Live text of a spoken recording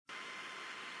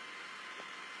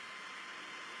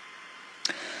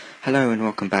Hello and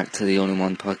welcome back to the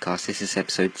All-in-One podcast. This is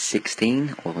episode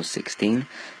 16, or 16.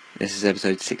 This is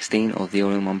episode 16 of the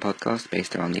All-in-One podcast,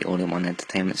 based around the All-in-One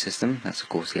entertainment system. That's of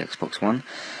course the Xbox One.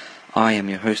 I am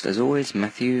your host as always,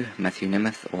 Matthew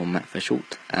Nemeth, or Matt for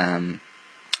short.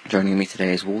 Joining me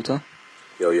today is Walter.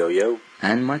 Yo, yo, yo.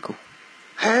 And Michael.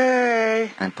 Hey!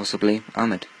 And possibly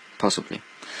Ahmed. Possibly.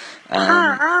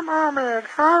 Hi, I'm Ahmed.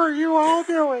 How are you all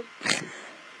doing?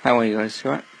 How are you guys?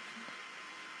 You alright?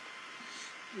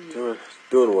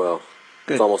 Doing well.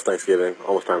 Good. It's almost Thanksgiving.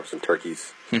 Almost time for some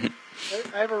turkeys. I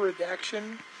have a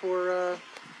redaction for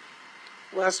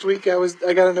last week.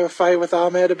 I got into a fight with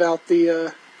Ahmed about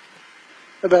the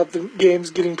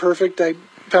games getting perfect. I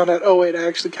found out. Oh wait, I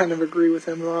actually kind of agree with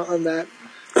him on that.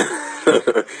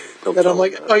 That I'm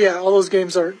like, oh yeah, all those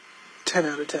games are 10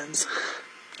 out of 10s.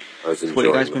 What have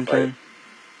you guys been playing?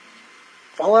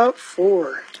 Fallout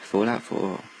 4. Fallout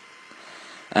 4.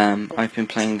 I've been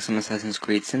playing some Assassin's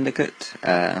Creed Syndicate.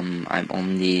 I'm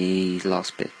on the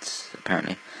last bits,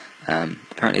 apparently.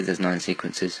 Apparently there's 9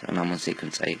 sequences, and I'm on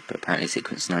sequence 8, but apparently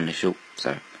sequence 9 is short,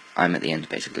 so I'm at the end,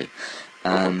 basically.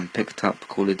 Picked up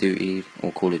Call of Duty,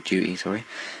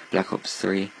 Black Ops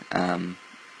 3.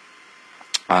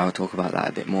 I'll talk about that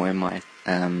a bit more in my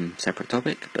separate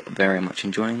topic, but very much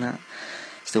enjoying that.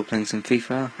 Still playing some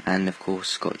FIFA, and of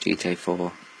course got GTA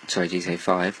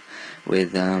 5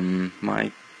 with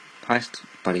my heist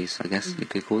buddies, I guess you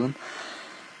could call them.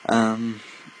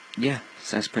 Yeah,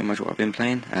 so that's pretty much what I've been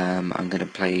playing. I'm going to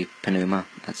play Penuma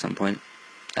at some point.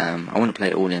 I want to play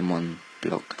it all in one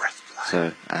block.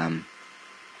 So,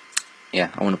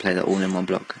 yeah, I want to play that all in one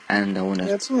block, and I want to...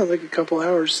 Yeah, it's only like a couple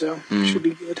hours, so should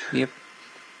be good. Yep.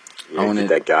 I want to get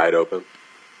that guide open.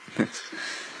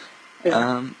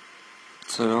 Yeah.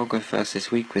 So I'll go first this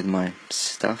week with my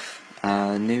stuff.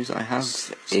 News I have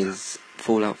is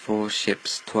Fallout 4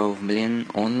 ships 12 million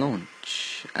on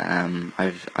launch.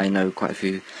 I know quite a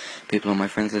few people on my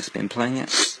friends list have been playing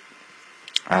it.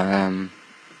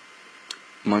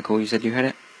 Michael, you said you had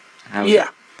it? How was yeah.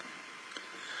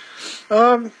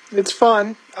 It's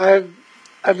fun. I've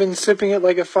been sipping it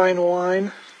like a fine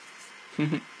wine.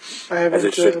 I haven't. As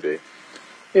it should be.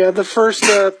 Yeah, the first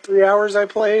 3 hours I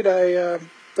played, I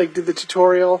did the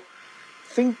tutorial.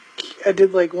 I think I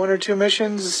did like 1 or 2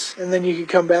 missions, and then you could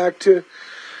come back to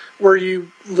where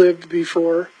you lived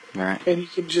before. Right. And you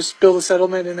could just build a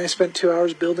settlement, and I spent 2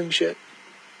 hours building shit.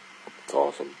 It's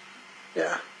awesome.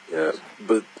 Yeah. Yeah,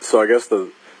 but so I guess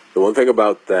the one thing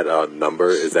about that number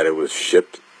is that it was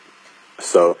shipped.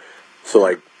 So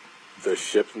like the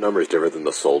shipped number is different than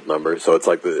the sold number. So it's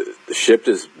like the shipped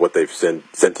is what they've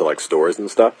sent to like stores and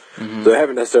stuff. Mm-hmm. So they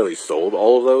haven't necessarily sold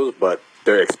all of those, but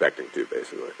they're expecting to,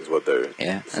 basically, is what they're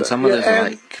saying. And some of those are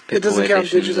like it doesn't count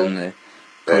digital.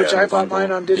 Which I bought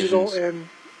mine on digital, editions. and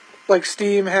like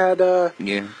Steam had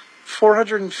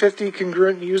 450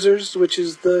 congruent users, which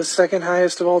is the second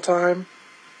highest of all time.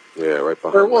 Yeah, right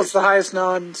behind. Or well, it's the highest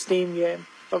non-Steam game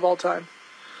of all time.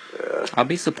 Yeah. I'll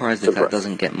be surprised if that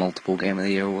doesn't get multiple Game of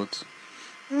the Year awards.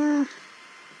 I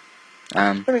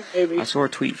mean, maybe. I saw a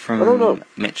tweet from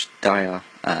Mitch Dyer.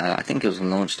 I think it was on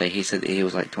launch day. He said that he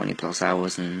was like 20 plus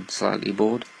hours and slightly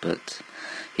bored, but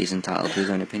he's entitled to his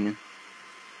own opinion.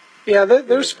 Yeah,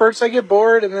 there's spurts I get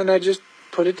bored, and then I just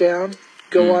put it down,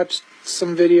 go watch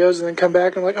some videos, and then come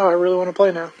back and I'm like, oh, I really want to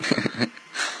play now.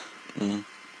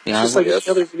 Yeah, it's just like any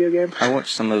other video game. I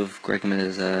watched some of Greg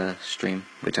Miller's stream,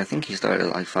 which I think he started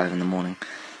at like 5 in the morning.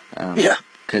 Yeah.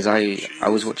 Because I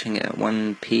was watching it at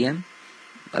 1 p.m.,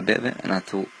 a bit of it, and I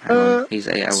thought, hang on, he's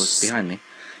 8 hours behind me.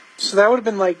 So that would have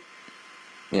been like...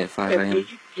 Yeah, 5 a.m.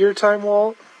 Your time,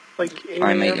 Walt? Like 8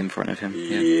 I'm 8 in front of him.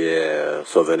 Yeah,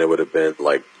 so then it would have been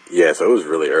like... Yeah, so it was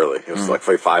really early. It was like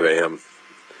 5 a.m.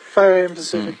 5 a.m.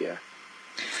 Pacific, yeah.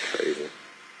 Crazy.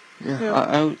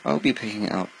 Yeah, I'll be picking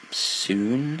it up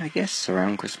soon, I guess,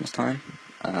 around Christmas time.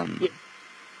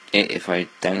 If I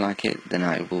don't like it, then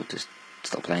I will just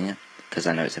stop playing it, because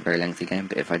I know it's a very lengthy game,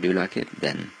 but if I do like it,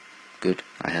 then good.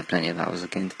 I have plenty of hours of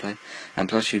game to play. And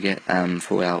plus you get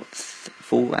Fallout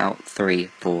 3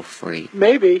 for free.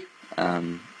 Maybe.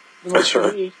 Unless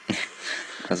you're me. I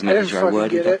was making sure I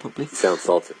worded that properly. You sound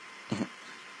salty.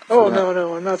 Oh,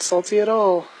 no, I'm not salty at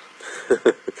all.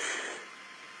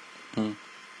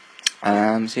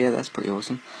 So yeah, that's pretty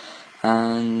awesome.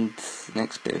 And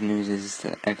next bit of news is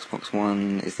that Xbox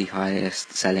One is the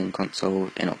highest selling console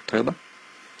in October.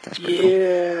 That's pretty cool.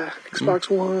 Yeah, Xbox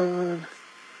One.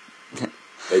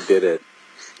 They did it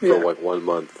for like 1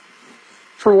 month.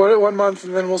 For what, 1 month,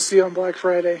 and then we'll see on Black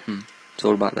Friday. It's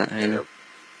all about that Halo.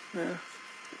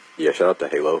 Yeah, shout out to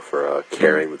Halo for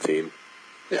carrying the team.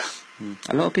 Yeah.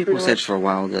 A lot of people said for a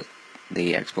while that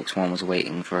the Xbox One was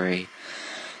waiting for a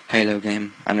Halo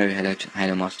game. I know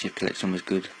Halo Master Chief Collection was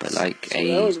good, but like So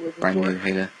that was a looking brand for. new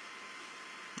Halo.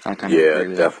 I kind of Yeah, agree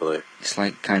with that. definitely. It's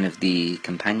like kind of the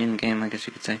companion game, I guess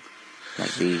you could say.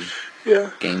 Like the Yeah,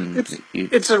 game it's that you...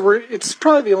 it's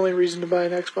probably the only reason to buy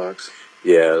an Xbox.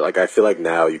 Yeah, like I feel like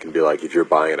now you can be like, if you're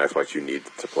buying an Xbox, you need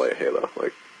to play Halo.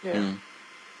 Like, Yeah.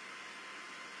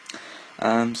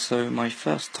 So my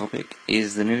first topic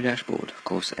is the new dashboard. Of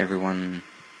course, everyone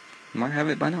might have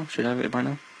it by now. Should have it by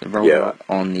now. It rolled Yeah. out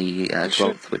on the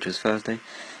should. 12th, which was Thursday.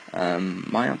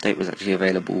 My update was actually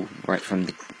available right from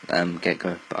the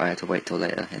get-go, but I had to wait till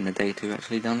later in the day to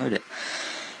actually download it.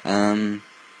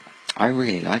 I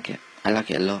really like it. I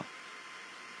like it a lot.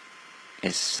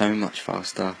 It's so much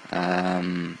faster.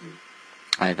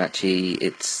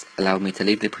 It's allowed me to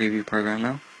leave the preview program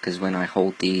now, because when I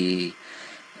hold the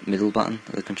middle button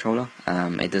of the controller,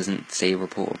 it doesn't say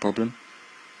report a problem,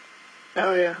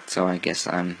 Oh yeah. so I guess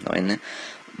I'm not in it.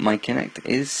 My Kinect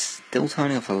is still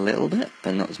turning off a little bit,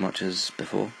 but not as much as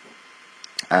before.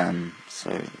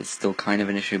 So it's still kind of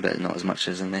an issue, but not as much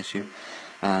as an issue.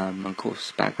 Of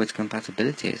course, backwards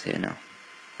compatibility is here now.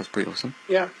 That's pretty awesome.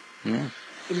 Yeah. Yeah.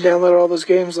 You can download all those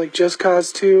games like Just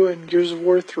Cause 2 and Gears of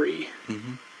War 3.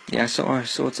 Yeah, I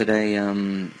saw today,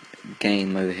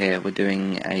 game over here, we're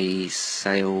doing a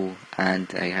sale, and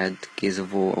they had Gears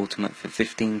of War Ultimate for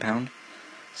 £15,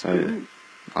 so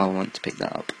I want to pick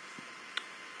that up.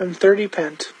 And 30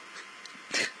 pent.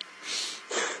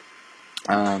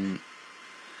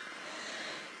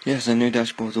 Yeah, so new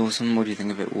dashboard's awesome. What do you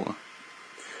think of it, Water?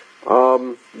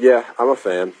 Yeah, I'm a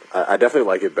fan. I definitely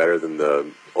like it better than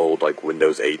the old like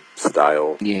Windows 8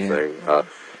 style thing.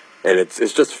 And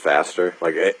it's just faster.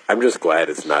 Like I'm just glad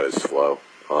it's not as slow.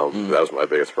 That was my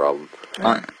biggest problem.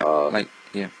 Like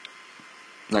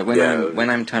when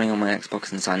I'm turning on my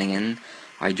Xbox and signing in,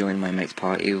 I join my mate's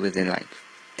party within like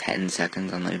 10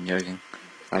 seconds. I'm not even joking.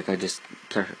 Like I just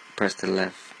press to the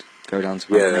left, go down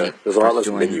to my mate. There's a lot less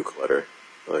join. menu clutter.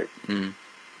 Like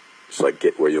just like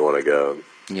get where you want to go.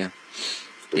 Yeah.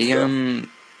 Good The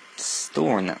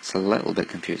store and that's a little bit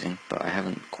confusing, but I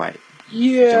haven't quite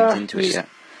Yeah. jumped into it yet.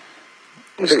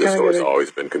 I think the store's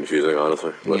always been confusing,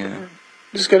 honestly. But Yeah.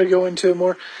 Just got to go into it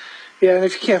more. Yeah, and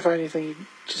if you can't find anything, you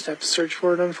just have to search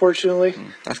for it, unfortunately.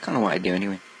 That's kind of what I do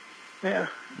anyway. Yeah.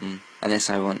 Unless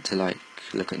I want to like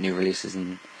look at new releases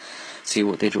and see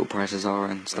what digital prices are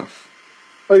and stuff.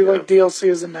 Oh, you like DLC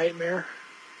is a nightmare.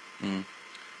 Mm.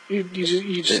 You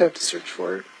just have to search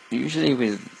for it. Usually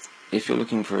if you're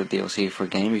looking for a DLC for a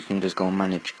game, you can just go and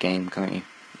manage game, can't you?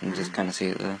 And just kind of see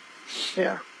it there.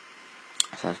 Yeah.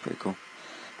 So that's pretty cool.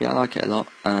 Yeah, I like it a lot.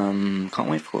 Can't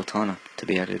wait for Cortana to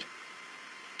be added.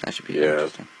 That should be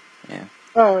interesting. Yeah.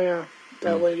 Oh yeah,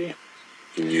 that lady.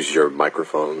 you can use your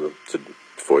microphone to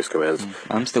voice commands.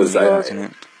 I'm still using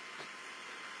it.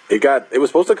 It was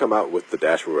supposed to come out with the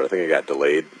dashboard. I think it got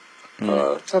delayed.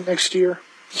 It's on next year,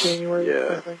 January.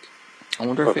 Yeah. I think. I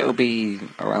wonder if it'll be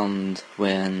around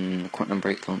when Quantum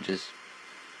Break launches,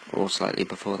 or slightly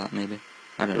before that, maybe.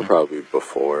 I don't know. Probably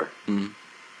before.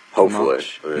 Hopefully,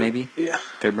 March, maybe. Yeah.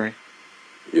 February.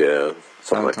 Yeah,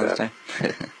 something like Valentine's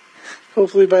that. Day.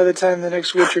 Hopefully by the time the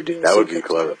next Witcher DLC That would be comes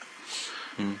clever.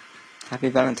 out. Happy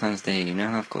Valentine's Day. You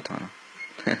now have Cortana.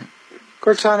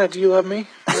 Cortana, do you love me?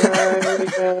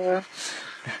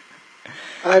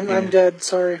 I'm dead.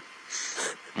 Sorry.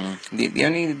 The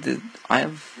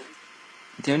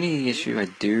only issue I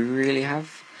do really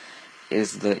have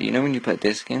is that when you put a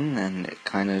disc in and it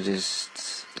kind of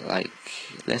just like,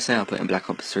 let's say I put in Black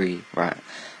Ops 3, right,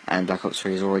 and Black Ops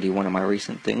 3 is already one of my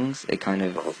recent things, it kind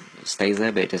of stays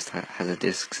there, but it just has a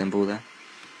disc symbol there.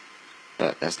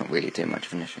 But that's not really too much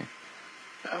of an issue.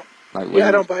 Oh. Like Yeah,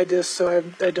 I don't buy discs, so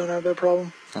I don't have that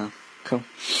problem. Oh, cool.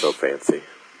 So fancy.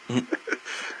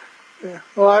 Yeah.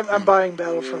 Well, I'm buying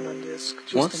Battlefront on disc.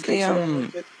 Just What's in case I don't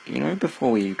like the it.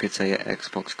 before you could say at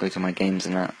Xbox, go to my games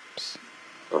and apps.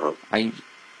 I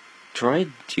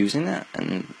tried using that,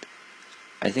 and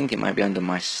I think it might be under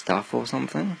my stuff or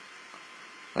something.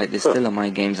 Like, there's still a my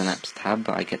games and apps tab,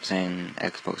 but I kept saying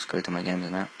Xbox, go to my games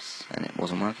and apps, and it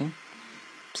wasn't working.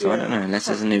 So I don't know, unless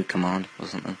there's a new command or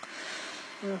something.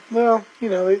 Yeah. Well,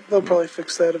 they'll probably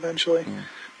fix that eventually. Yeah.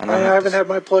 And I haven't had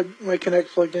my Kinect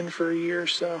plugged in for a year,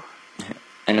 so.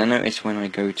 And I noticed when I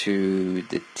go to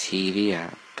the TV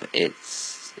app,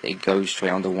 it goes straight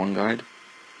onto OneGuide,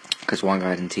 because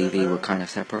OneGuide and TV were kind of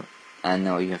separate, and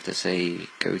now you have to say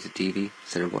go to TV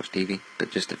instead of watch TV,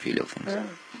 but just a few little things.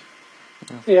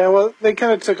 Yeah, well, they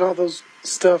kind of took all those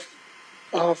stuff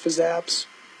off as apps.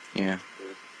 Yeah.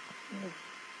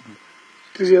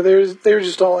 Because they were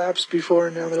just all apps before,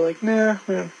 and now they're like, nah,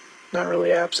 we're not really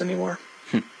apps anymore.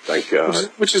 Thank God.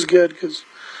 Which is good, because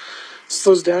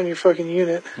slows down your fucking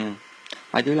unit.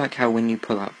 I do like how when you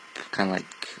pull up kind of like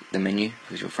the menu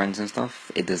with your friends and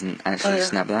stuff, it doesn't actually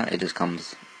snap that. It just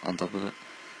comes on top of it.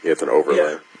 Yeah, it's an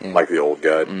overlay, Yeah. like the old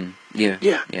guide. Yeah.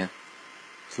 Yeah. Yeah.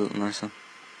 It's a little nicer.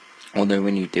 Although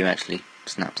when you do actually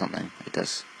snap something, it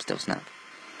does still snap.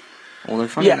 Although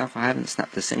funny enough, I haven't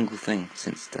snapped a single thing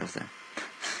since Thursday.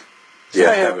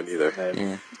 Yeah, I haven't haven't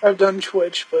either. I've done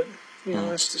Twitch, but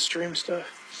that's the stream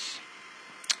stuff.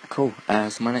 Cool.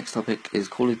 So my next topic is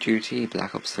Call of Duty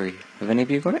Black Ops 3. Have any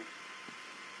of you got it?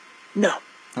 No.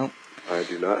 Oh. I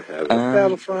do not have it.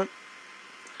 Battlefront.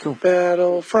 Cool.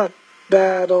 Battlefront.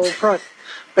 Battlefront.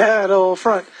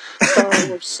 Battlefront. Star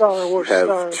Wars. Star Wars. You have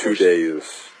Star Wars. 2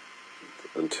 days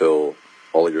until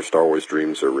all of your Star Wars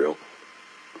dreams are real.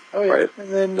 Oh yeah. Right?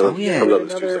 And then No, yeah. comes out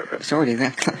this another. Tuesday, right? It's already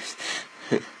that close.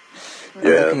 I was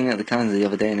Yeah. looking at the calendar the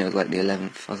other day and it was like the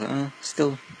 11th. I was like, oh,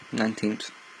 still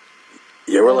 19th.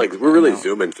 Yeah, we're really No.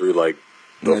 zooming through like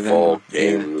the November, fall yeah.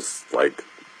 games, like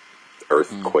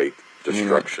earthquake,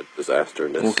 destruction,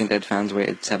 disasterness. Walking Dead fans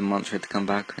waited 7 months for it to come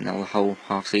back, and now the whole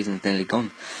half season's nearly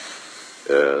gone.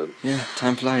 Yeah, Yeah,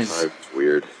 time flies. it's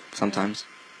weird. Sometimes.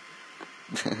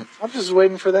 I'm just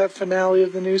waiting for that finale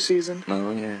of the new season.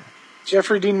 Oh, yeah.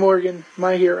 Jeffrey Dean Morgan,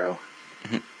 my hero.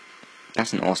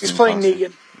 That's an awesome He's playing casting.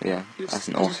 Negan. Yeah, He's- that's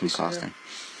an he's awesome decent, casting.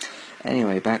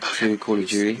 Anyway, back to Call of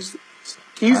Duty.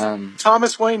 He's Um,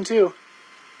 Thomas Wayne too.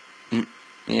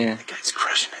 Yeah. That guy's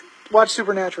crushing it. Watch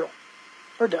Supernatural.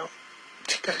 Or don't.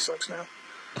 Guy sucks now.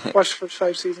 Watch the first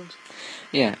 5 seasons.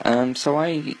 Yeah, so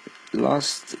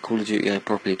last Call of Duty I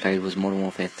properly played was Modern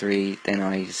Warfare 3, then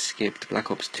I skipped Black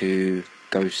Ops 2,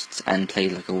 Ghosts, and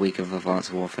played like a week of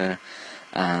Advanced Warfare.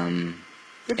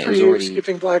 Good It for was you, already-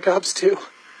 skipping Black Ops 2.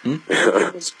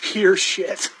 It was pure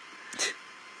shit.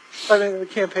 I mean, the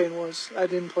campaign was. I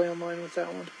didn't play online with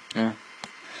that one.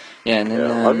 Yeah, and then Yeah,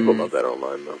 a lot of people love that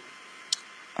online though.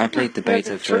 I played the Yeah,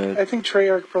 beta for... I think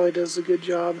Treyarch probably does a good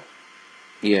job,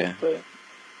 Yeah. but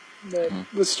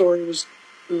the story was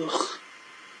ugh.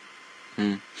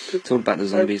 It's all about the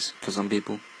zombies for some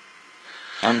people.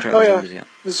 I haven't tried Oh the yeah, zombies yet.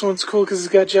 this one's cool because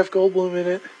it's got Jeff Goldblum in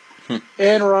it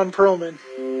and Ron Perlman.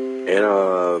 And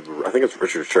I think it's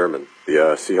Richard Sherman, the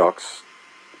Seahawks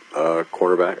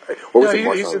cornerback. Or was No, it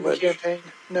Marshawn he's in the Lynch? campaign.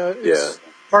 No, it's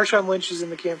Marshawn Lynch is in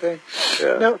the campaign.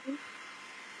 Yeah. No,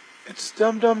 it's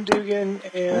Dum Dum Dugan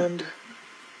and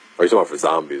Are you talking about for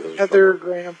zombies? That's what Heather you're talking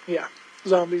Graham. Yeah,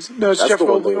 zombies. No, it's That's Jeff the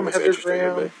one that Goldblum, was Heather interesting to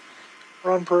Graham, me.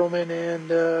 Ron Perlman,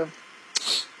 and I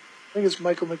think it's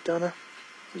Michael McDonough.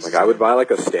 about. Like I would buy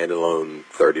like a standalone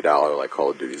 $30 like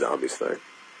Call of Duty Zombies thing.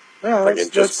 No, Like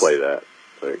and just play that.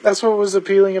 Like, That's what was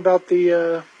appealing about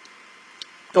the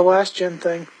last gen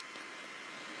thing.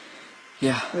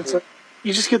 Yeah. It's like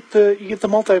you just get the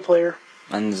multiplayer.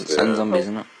 And Yeah. zombies,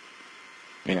 isn't it?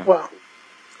 Yeah. Well,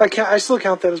 I still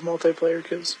count that as multiplayer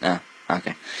because Ah,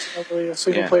 okay. it's not really a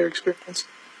single player experience.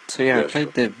 So yeah, Yeah, I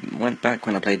played went back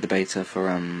when I played the beta for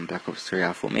Black Ops 3.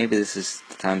 I thought maybe this is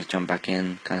the time to jump back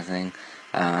in, kind of thing.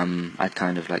 I'd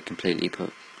kind of like completely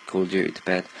put Call of Duty to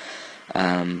bed,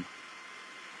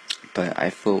 but I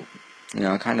thought,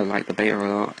 I kind of liked the beta a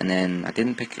lot, and then I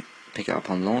didn't pick it up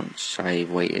on launch. I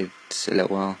waited a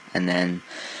little while, and then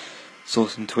saw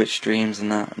some Twitch streams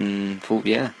and that, and thought,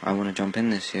 yeah, I want to jump in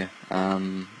this year.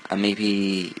 And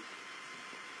maybe,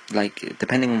 like,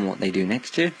 depending on what they do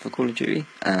next year for Call of Duty,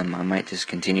 I might just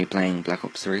continue playing Black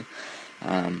Ops 3.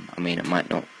 I mean, it might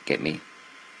not get me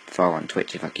far on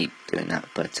Twitch if I keep doing that,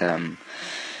 but, some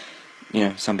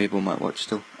people might watch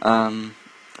still.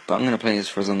 But I'm going to play this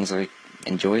for as long as I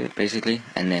enjoy it, basically,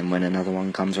 and then when another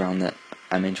one comes around that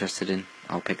I'm interested in,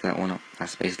 I'll pick that one up.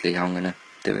 That's basically how I'm going to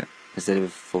do it, instead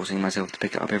of forcing myself to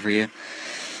pick it up every year,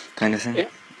 kind of thing. Yeah.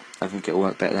 I think it'll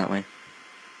work better that way.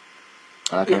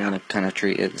 I'm going to kind of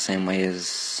treat it the same way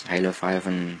as Halo 5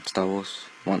 and Star Wars,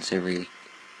 once every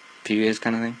few years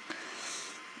kind of thing.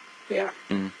 Yeah.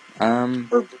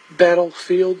 Or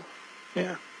Battlefield.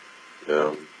 Yeah.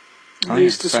 yeah. They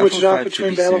used to switch it Battlefield up 5 should between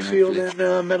be soon, Battlefield hopefully.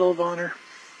 and Medal of Honor.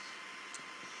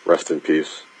 Rest in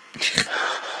peace.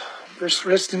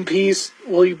 Rest in peace.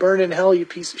 Will you burn in hell, you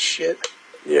piece of shit?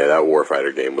 Yeah, that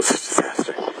Warfighter game was a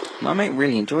disaster. My mate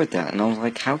really enjoyed that, and I was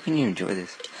like, how can you enjoy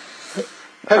this?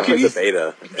 How I could played you? the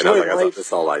beta, and I enjoy was like, life?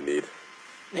 that's all I need.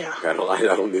 Yeah. I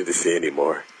don't need to see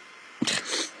anymore.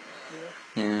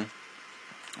 Yeah.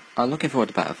 I'm looking forward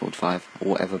to Battlefield 5, or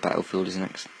whatever Battlefield is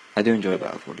next. I do enjoy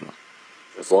Battlefield a lot.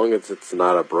 As long as it's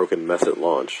not a broken mess at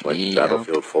launch, like Yeah.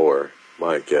 Battlefield 4.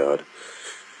 My God.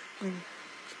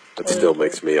 That still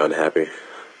makes me unhappy.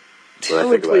 When I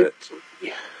think about it,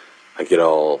 Yeah. I get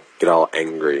all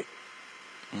angry.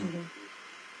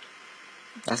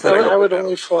 That's I like would, I a, would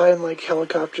only fly in like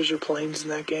helicopters or planes in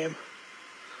that game.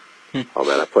 Oh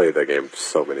man, I played that game for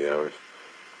so many hours.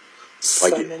 So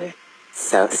Like- many.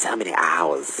 So many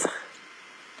hours.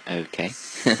 okay.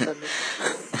 So many.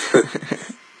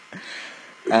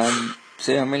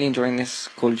 So yeah, I'm really enjoying this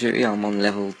Call of Duty. I'm on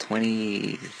level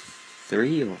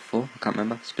 23 or 4, I can't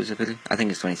remember specifically. I think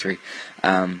it's 23.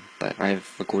 But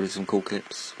I've recorded some cool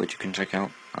clips, which you can check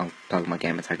out. I'll plug my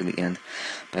game tag at the end.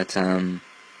 But I'm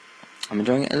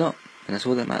enjoying it a lot, and that's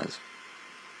all that matters.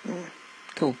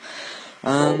 Cool.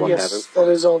 What Yes, happened?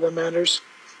 that is all that matters.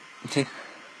 Okay.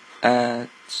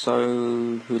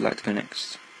 So who'd like to go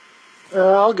next?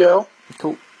 I'll go.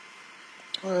 Cool.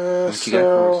 What you got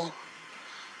for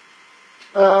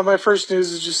us? My first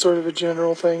news is just sort of a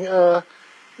general thing.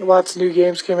 Lots of new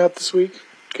games came out this week.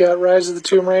 You got Rise of the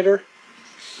Tomb Raider,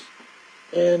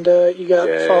 and you got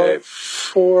Yay. Fallout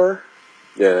 4,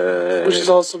 Yeah. which is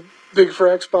also big for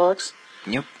Xbox.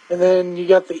 Yep. And then you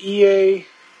got the EA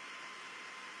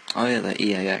Oh yeah, the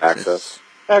EA Access.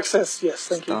 Access, yes,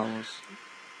 thank Star you,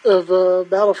 Wars. of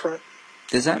Battlefront.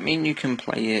 Does that mean you can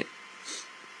play it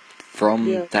from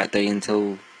Yeah. that day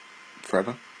until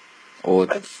forever? Or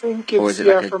I think Or it's, is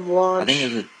it like from launch. I think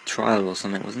it was a trial or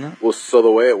something, wasn't it? Well, so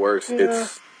the way it works, Yeah.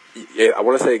 I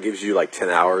want to say it gives you like 10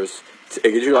 hours.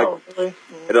 It gives you like, Oh, really?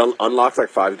 it unlocks like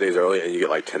 5 days early, and you get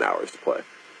like 10 hours to play.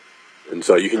 And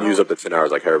so you can use up to 10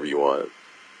 hours like however you want.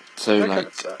 So That like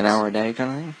kinda sucks. an hour a day kind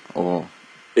of thing? Or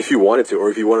If you wanted to, or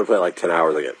if you want to play like 10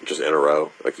 hours like just in a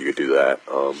row, like you could do that.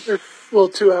 Well,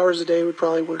 2 hours a day would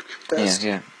probably work best.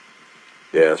 yeah.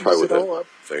 Yeah, that's probably Use what it all they're up.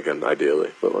 thinking,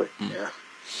 ideally. But like, Yeah.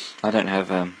 I don't have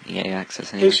EA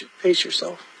Access anyway. Pace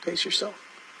yourself. Pace yourself.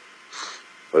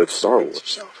 but it's Star Pace Wars.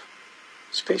 yourself.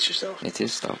 Just pace yourself. It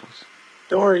is Star Wars.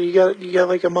 Don't worry, you got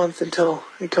like a month until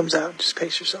it comes out. Just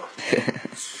pace yourself.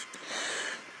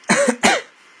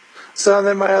 So and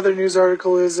then my other news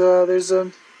article is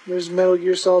there's Metal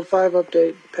Gear Solid 5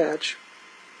 update patch,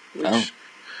 which Oh. brings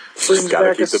Just gotta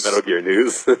back keep the Metal Gear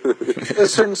news. a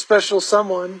certain special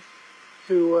someone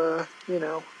who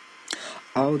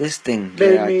Oh, this thing.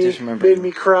 made Yeah, I just remember. made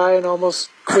me cry and almost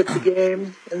quit the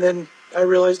game, and then I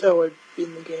realized, oh, I'd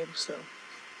beaten the game, so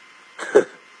I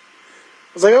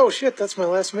was like, oh shit, that's my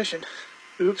last mission.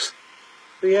 Oops.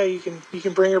 But yeah, you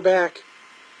can bring her back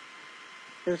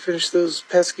and finish those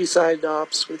pesky side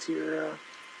ops with your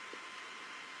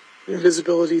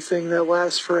invisibility thing that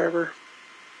lasts forever.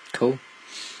 Cool.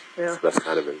 Yeah, That's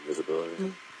kind of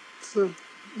invisibility. so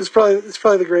it's probably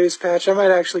the greatest patch. I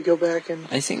might actually go back and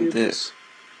I think do that- this.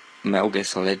 Metal Gear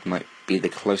Solid might be the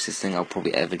closest thing I'll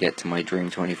probably ever get to my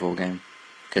Dream 24 game.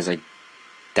 Because I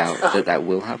doubt that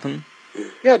will happen.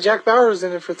 Yeah, Jack Bauer was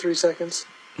in it for 3 seconds.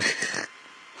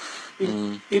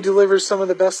 He delivers some of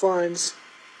the best lines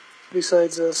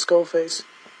besides Skullface.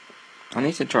 I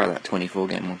need to try that 24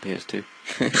 game on PS2.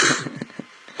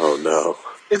 Oh no.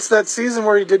 It's that season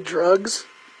where he did drugs.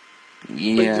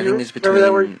 Yeah, I do think you it's remember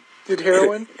that where between he did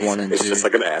heroin? 1 and 2. It's just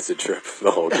like an acid trip,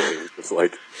 the whole game. It's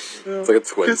like Yeah. a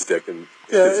twin stick, and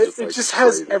Yeah, it's it like, just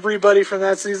has crazy. everybody from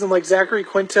that season, like Zachary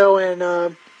Quinto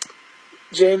and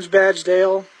James Badge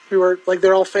Dale, who are like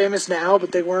they're all famous now,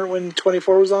 but they weren't when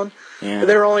 24 was on. Yeah. But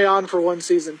they were only on for 1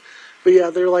 season. But yeah,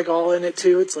 they're like all in it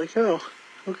too. It's like, oh,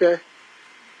 okay.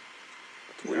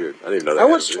 It's weird. I didn't even know that. I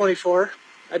had watched a- 24.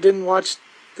 I didn't watch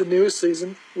the newest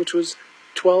season, which was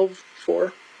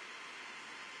 12-4.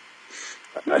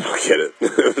 I don't get it.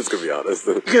 I'm just gonna be honest.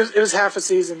 Because it was half a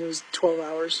season. It was 12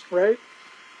 hours, right?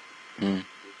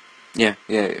 Yeah,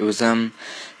 it was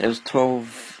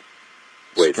 12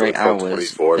 Wait, so straight it's called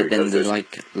hours, 24 but then because the there's-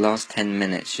 like last 10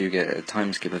 minutes you get a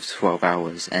time skip of 12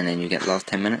 hours, and then you get the last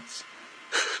 10 minutes.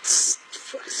 It's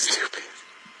fucking stupid.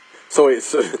 So wait,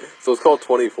 so it's called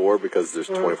 24 because there's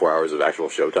 24 hours of actual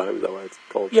showtime. Is that why it's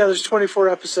called? Yeah, there's 24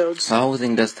 episodes. The whole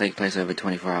thing does take place over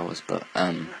 24 hours, but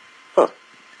Huh.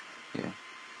 yeah.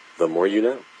 The more you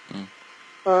know.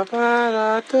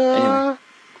 Ba-ba-da-da.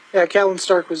 Yeah, Catelyn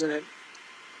Stark was in it.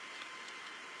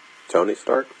 Tony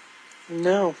Stark.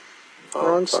 No.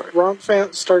 Oh, sorry. Wrong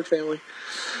Stark family.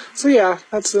 So yeah,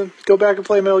 that's go back and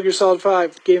play Metal Gear Solid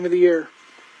 5, Game of the Year.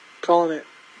 Calling it.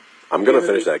 I'm gonna Yeah,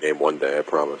 finish that game one day. I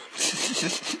promise.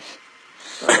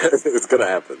 It's gonna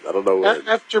happen. I don't know when.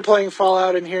 After playing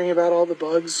Fallout and hearing about all the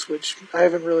bugs, which I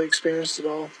haven't really experienced at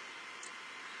all.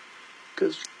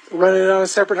 Because running it on a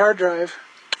separate hard drive.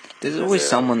 There's always Yeah.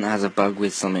 someone that has a bug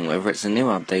with something, whether it's a new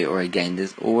update or a game.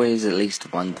 There's always at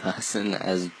least one person that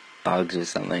has bugs or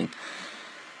something.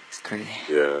 It's crazy.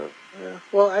 Yeah. Yeah.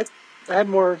 Well, I had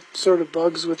more sort of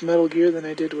bugs with Metal Gear than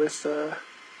I did with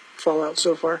Fallout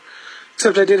so far.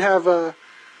 Except I did have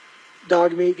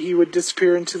dog meat, he would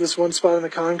disappear into this one spot in the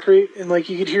concrete, and like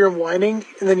you could hear him whining,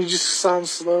 and then you just saw him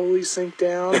slowly sink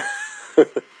down.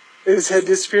 His head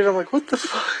disappeared. I'm like, what the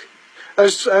fuck? I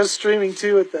was streaming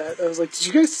too at that. I was like, did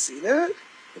you guys see that?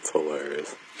 That's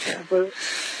hilarious. Yeah, but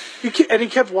he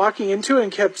kept walking into it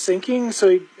and kept sinking, so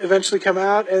he eventually come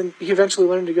out, and he eventually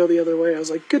learned to go the other way. I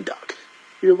was like, good dog,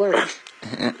 you're learning.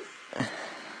 Yeah.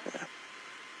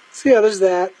 So yeah, there's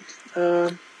that.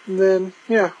 And then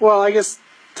well, I guess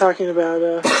talking about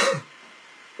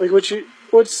like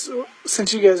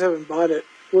since you guys haven't bought it,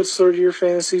 what's sort of your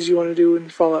fantasies you want to do in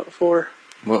Fallout 4?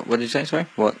 What did you say? Sorry.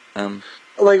 What?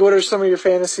 Like, what are some of your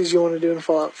fantasies you want to do in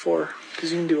Fallout 4?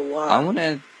 Because you can do a lot. I want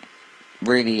to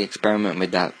really experiment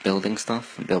with that building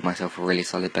stuff and build myself a really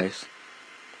solid base.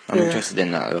 I'm interested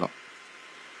in that a lot.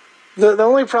 The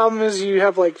only problem is you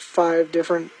have like 5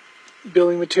 different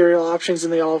building material options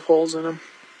and they all have holes in them.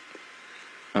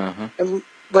 And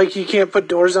like you can't put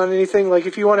doors on anything. Like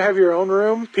if you want to have your own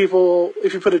room,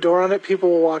 if you put a door on it, people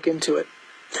will walk into it.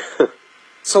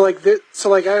 So I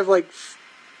have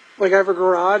I have a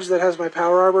garage that has my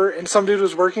power arbor, and some dude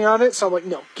was working on it, so I'm like,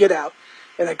 no, get out.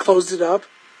 And I closed it up.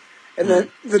 And then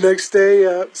the next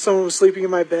day, someone was sleeping in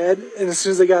my bed, and as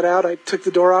soon as they got out, I took the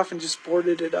door off and just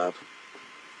boarded it up.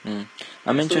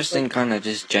 I'm interested in kind of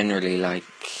just generally, like,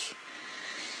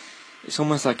 it's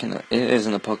almost like it is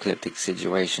an apocalyptic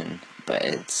situation, but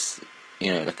it's,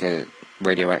 like a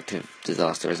radioactive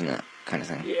disaster, isn't it? Kind of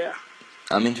thing. Yeah.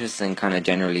 I'm interested in kind of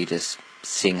generally just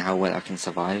seeing how well I can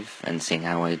survive and seeing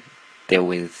how I deal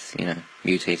with,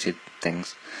 mutated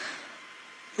things.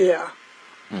 Yeah.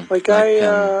 Like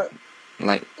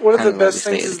one of the best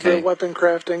things is the weapon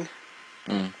crafting.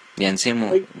 Yeah, and seeing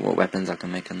what weapons I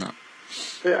can make in that.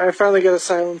 I finally got a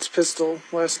silenced pistol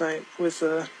last night with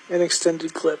an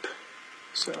extended clip.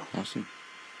 So awesome.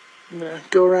 I'm gonna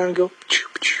go around and go. Choo,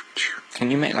 choo, choo.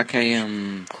 Can you make like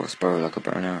a crossbow, like a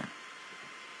bow and arrow?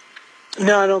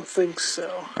 No, I don't think so.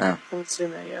 Oh. I haven't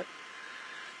seen that yet.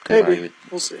 Maybe.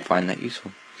 We'll see. Find that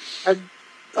useful.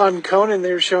 On Conan,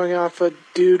 they were showing off a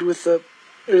dude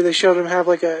or they showed him have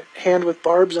like a hand with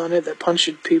barbs on it that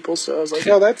punched people. So I was like,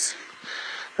 oh, that's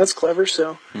clever.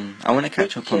 So I want to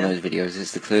catch up on those videos.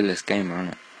 It's the Clueless Gamer, isn't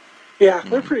it? Yeah,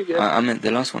 they're pretty good. I mean,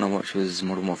 the last one I watched was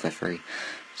Modern Warfare 3,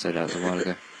 so that was a while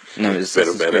ago. No, it was Been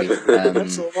a Assassin's Creed. minute.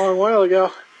 That's a long while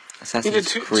ago.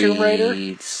 Assassin's Creed Tomb Raider?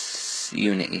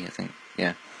 Unity, I think.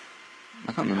 Yeah,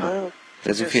 I can't remember.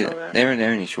 There's a think I few. saw that.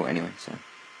 They're only short anyway, so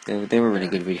they were really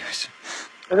good videos.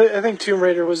 I think Tomb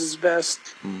Raider was his best.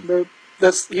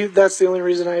 That's the only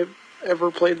reason I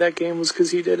ever played that game was because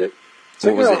he did it.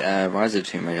 What was it? Rise of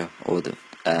Tomb Raider or the?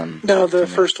 No, the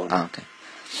first one. Oh, okay.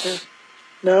 Yeah.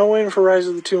 Now I'm waiting for Rise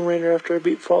of the Tomb Raider after I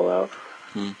beat Fallout.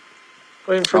 Waiting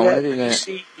for that.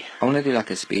 I want to do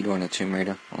like a speedrun of Tomb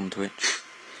Raider on Twitch,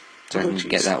 so I can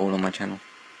get that all on my channel.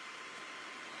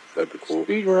 That'd be cool.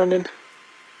 Speed running.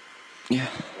 Yeah,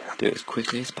 do it as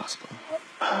quickly as possible.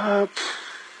 I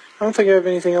don't think I have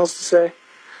anything else to say.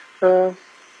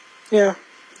 Yeah,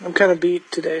 I'm kind of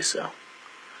beat today, so.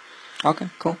 Okay,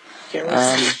 cool. Can't really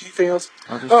say anything else.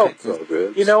 It's all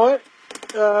good. You know what?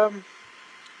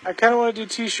 I kind of want to do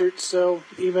T-shirts, so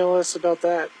email us about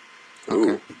that.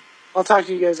 Okay. I'll talk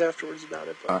to you guys afterwards about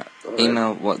it. But. Alright.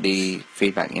 Email the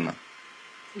feedback email.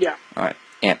 Yeah. Alright.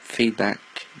 Yeah, feedback,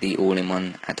 the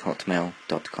all-in-one at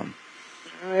hotmail.com.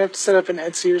 I have to set up an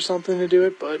Etsy or something to do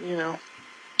it, but,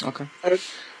 Okay.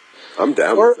 I'm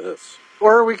down with this.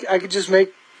 Or I could just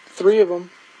make 3 of them.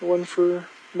 One for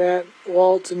Matt,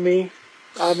 Walt, and me.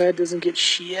 Ahmed doesn't get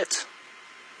shit.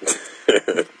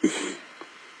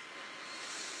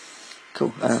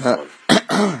 Cool.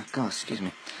 God, excuse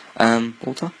me.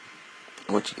 Walter?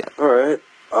 What you got?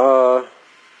 Alright.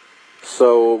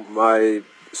 So my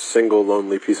single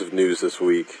lonely piece of news this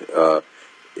week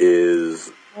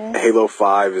is Halo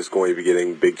 5 is going to be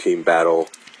getting Big Team Battle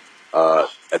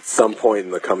at some point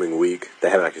in the coming week. They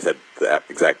haven't actually said the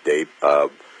exact date.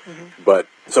 But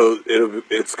so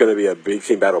it's going to be a Big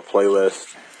Team Battle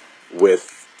playlist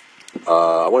with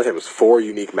I want to say it was 4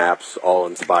 unique maps, all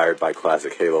inspired by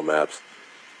classic Halo maps,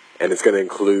 and it's going to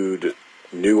include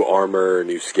new armor,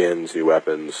 new skins, new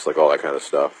weapons, like all that kind of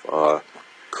stuff. Cool.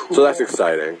 So that's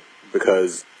exciting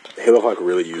because Halo 5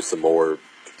 really used some more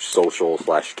social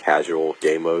 / casual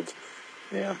game modes.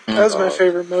 Yeah, that was my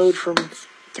favorite mode from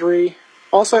 3.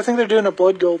 Also, I think they're doing a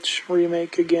Blood Gulch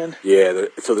remake again. Yeah,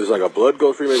 so there's like a Blood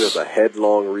Gulch remake, there's a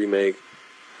Headlong remake.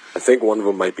 I think one of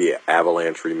them might be an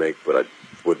Avalanche remake, but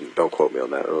don't quote me on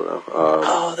that, I don't know.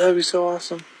 Oh, that would be so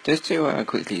awesome. Just to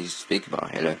quickly speak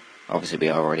about Halo, obviously we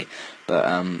are already, but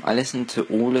I listened to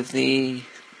all of the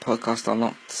Podcast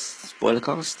Unlocked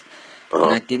spoilercast, and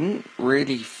I didn't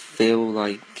really feel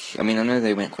like, I mean, I know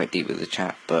they went quite deep with the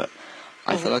chat, but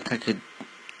I feel like I could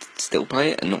still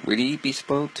play it and not really be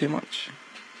spoiled too much.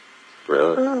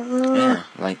 Really? Yeah,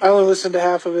 like, I only listened to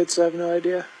half of it, so I have no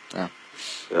idea. Yeah.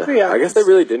 Yeah. I guess they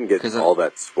really didn't get 'Cause all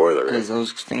that spoilery. because I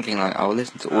was thinking, like, I'll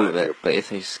listen to all of it, but if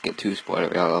they get too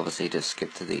spoilery, I'll obviously just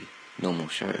skip to the normal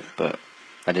show, but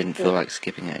I didn't feel like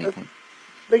skipping at any point.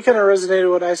 They kind of resonated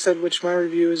with what I said, which my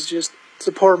review is just, it's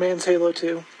a poor man's Halo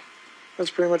 2. That's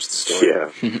pretty much the story.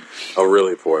 Yeah. A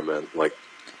really poor man.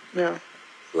 Yeah.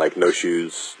 Like no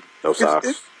shoes, no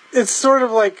socks. It's sort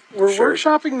of like, we're Sure.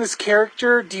 workshopping this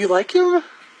character, do you like him?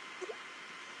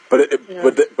 But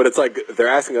it's like they're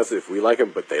asking us if we like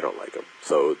him, but they don't like him.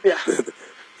 So Yeah.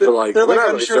 they're like, They're we're like, not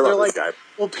I'm really sure sure they're about like, this guy.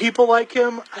 well, people like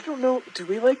him. I don't know. Do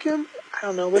we like him? I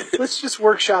don't know. Let's just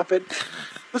workshop it.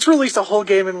 Let's release a whole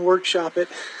game and workshop it.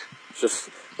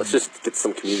 Let's just get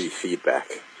some community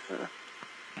feedback.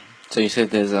 So you said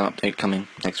there's an update coming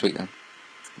next week then?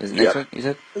 Is it next Yeah. week, you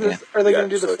said? Are they Yeah, going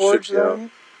to do so the it Forge should be out.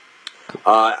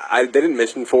 then? They didn't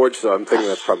mention Forge, so I'm thinking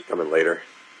that's probably coming later.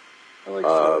 I like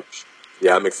Forge.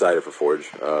 Yeah, I'm excited for Forge.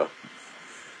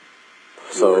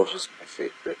 So Forge is my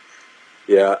favorite.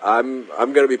 yeah, I'm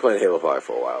gonna be playing Halo 5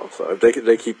 for a while. So if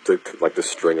they keep the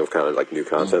string of kind of like new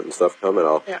content and stuff coming,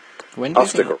 Yeah. When do I'll you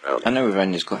stick think, around. I know we've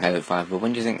only just got Halo 5, but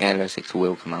when do you think Halo 6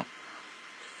 will come out?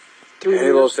 3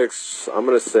 Halo years. 6. I'm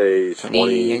gonna say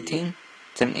 2018?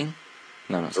 17?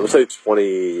 No, not I'm gonna 17. say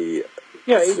 20.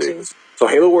 Yeah, let's see. 18. So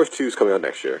Halo Wars 2 is coming out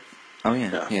next year. Oh,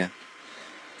 yeah, yeah.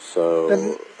 So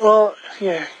Then, well,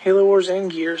 yeah, Halo Wars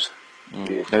and Gears.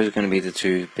 Those are going to be the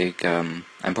two big, and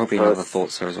probably another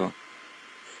Thoughts there as well.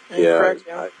 And yeah,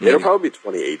 Crackdown. it'll probably be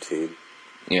 2018.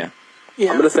 Yeah.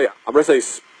 Yeah. I'm gonna say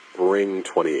spring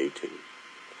 2018.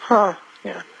 Huh.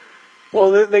 Yeah.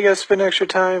 Well, they got to spend extra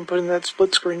time putting that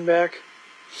split screen back.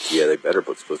 Yeah, they better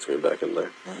put split screen back in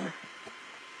there.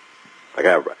 I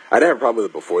didn't have a problem with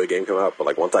it before the game came out, but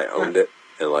like once I owned it,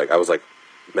 and like I was like,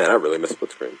 man, I really miss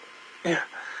split screen, Yeah.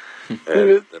 and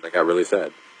then I got really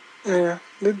sad. Yeah.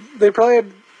 They probably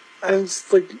had. I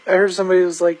heard somebody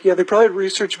was like, yeah, they probably had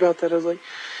research about that. I was like,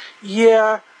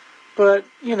 yeah, but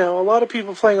a lot of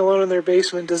people playing alone in their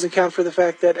basement doesn't count for the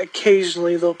fact that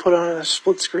occasionally they'll put on a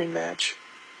split screen match.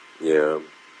 Yeah.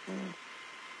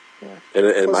 Yeah.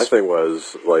 And my Plus- thing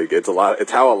was like it's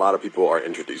how a lot of people are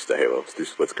introduced to Halo through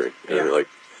split screen. And Yeah. like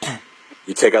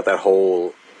you take out that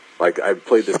whole like I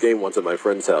played this game once at my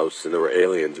friend's house and there were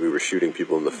aliens. We were shooting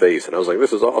people in the face and I was like,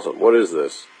 this is awesome. What is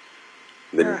this?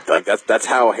 And then Yeah. like that's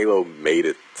how Halo made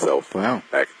itself Wow.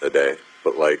 back in the day.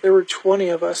 But like There were 20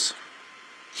 of us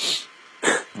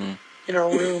in our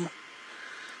room.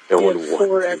 no We one had 4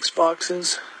 wanted-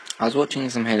 Xboxes. I was watching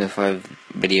some Halo 5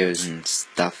 videos and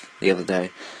stuff the other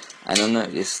day, and I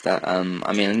noticed that, I mean,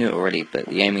 I knew it already, but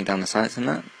the aiming down the sights and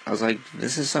that, I was like,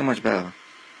 this is so much better.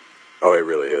 Oh, it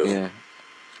really is. Yeah.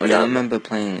 I mean, I remember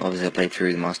obviously I played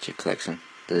through the Master Chief Collection,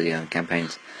 the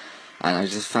campaigns, and I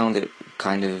just found it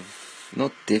kind of,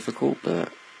 not difficult,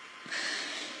 but,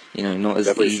 not as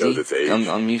Definitely easy. shows its age.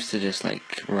 I'm used to just,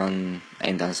 like, run,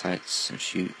 aim down sights and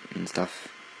shoot and stuff,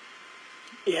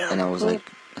 Yeah. and I was Well, like,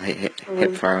 hip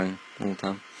mean- throwing all the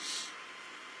time.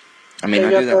 I mean, They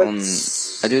I got do that that on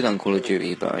s- I do that on Call of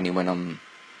Duty, but only when I'm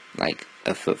like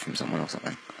a foot from someone or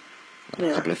something, like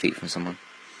Yeah. a couple of feet from someone.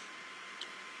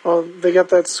 Well, they got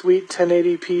that sweet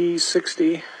 1080p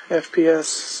 60 FPS,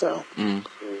 so Mm.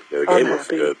 Yeah, the I'm game looks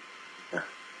happy. good. Yeah.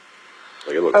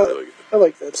 Like it looks really good. I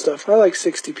like that stuff. I like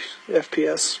 60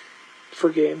 FPS for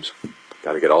games.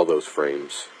 Got to get all those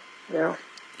frames. Yeah.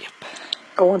 Yep.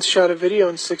 I once shot a video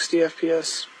in 60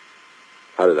 FPS.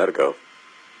 How did that go?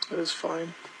 It was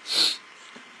fine.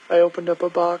 I opened up a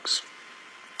box.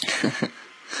 I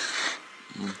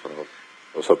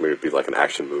was hoping it would be like an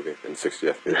action movie in 60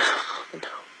 FPS.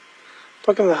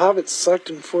 Fucking The Hobbit sucked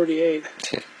in 48.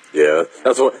 Yeah,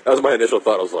 that was my initial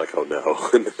thought. I was like, oh no.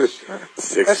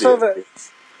 60 I saw that.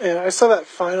 FPS. Yeah, I saw that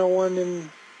final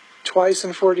one twice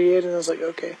in 48, and I was like,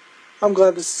 okay, I'm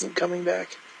glad this isn't coming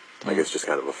back. I guess just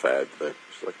kind of a fad thing.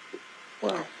 Just like,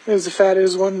 Wow. It was a fat. It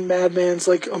was one madman's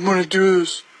like, I'm gonna do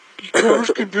this. You guys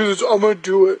can do this. I'm gonna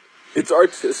do it. it's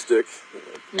artistic.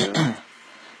 Yeah. You And have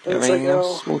it's like, anything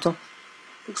else, oh, Walter?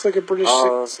 looks like a British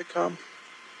sitcom.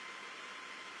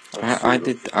 I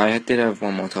did have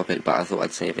one more topic, but I thought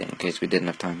I'd save it in case we didn't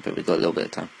have time. But we got a little bit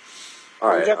of time. All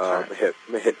right, We got time.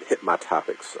 hit my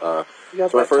topics. You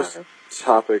got So my that first time.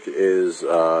 topic is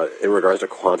in regards to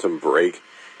Quantum Break,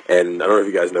 and I don't know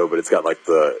if you guys know, but it's got like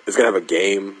it's gonna have a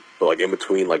game, but like in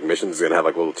between like missions, it's gonna have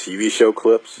like little TV show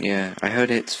clips. Yeah, I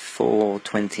heard it's 4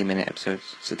 20-minute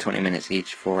episodes, so 20 minutes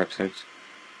each, 4 episodes.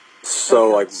 So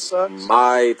That like sucks.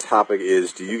 my topic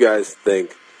is, do you guys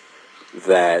think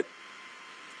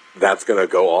that's going to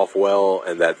go off well,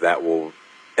 and that will,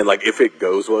 and like if it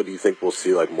goes well, do you think we'll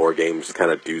see like more games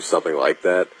kind of do something like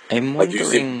that? I'm Like, do you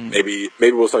see wondering.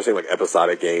 maybe we'll start seeing like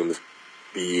episodic games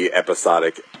be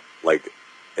episodic, like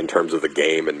in terms of the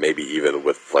game, and maybe even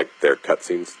with like their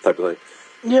cutscenes type of thing.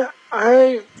 Yeah,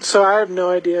 I have no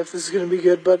idea if this is going to be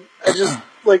good, but I just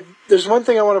like there's one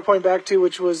thing I want to point back to,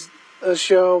 which was a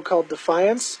show called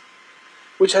Defiance,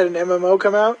 which had an MMO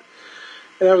come out,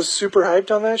 and I was super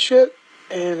hyped on that shit,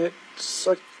 and it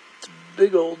sucked a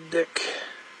big old dick.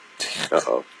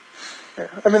 Uh-oh. Yeah.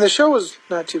 I mean, the show was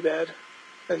not too bad,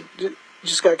 and it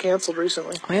just got canceled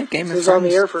recently. Oh yeah, Game So of it's on the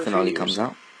Thrones air for a few finale years. comes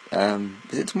out.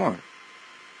 Is it tomorrow?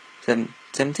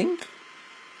 17th?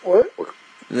 What?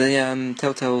 The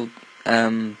Telltale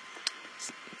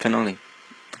finale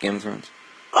for Game of Thrones.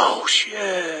 Oh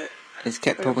shit! It's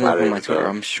kept I popping up on didn't my Twitter. know.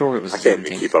 I'm sure it was I the can't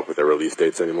even 17th. keep up with the release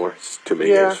dates anymore. It's too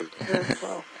many Yeah. games. Yeah,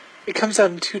 well, it comes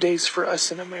out in 2 days for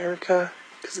us in America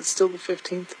because it's still the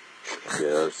 15th.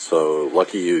 Yeah, so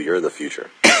lucky you. You're in the future.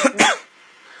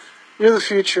 You're the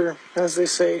future, as they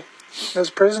say, as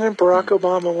President Barack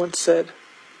Obama once said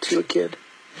to a kid.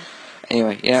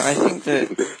 Anyway, yeah, I think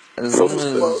that as So long it's a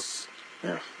as quote.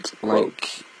 Yeah, it's a quote. like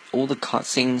all the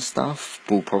cutscene stuff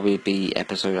will probably be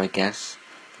episode, I guess.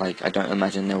 Like I don't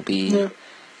imagine there'll be Yeah.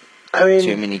 I mean,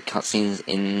 too many cutscenes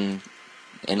in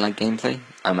like gameplay.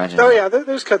 I imagine. oh not. yeah,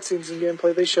 there's cutscenes in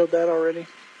gameplay. They showed that already.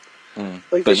 Mm.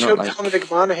 Like But they not showed like- Dominic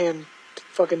Monaghan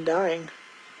fucking dying.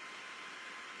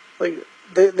 Like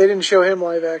they didn't show him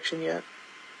live action yet.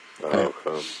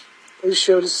 Oh, They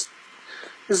showed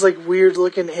his like weird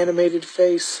looking animated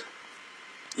face.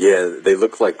 yeah, they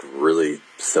look like really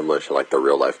similar to like the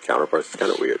real life counterparts. It's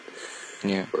kind of weird.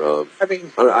 Yeah. I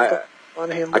mean, I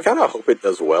Monaghan. I kind of hope it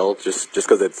does well, just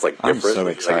because it's like I'm different. so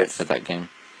Like, excited it's- for that game.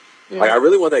 yeah. Like I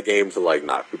really want that game to like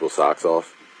knock people's socks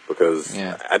off because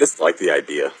Yeah. I just like the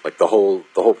idea, like the whole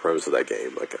premise of that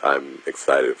game. Like I'm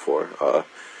excited for.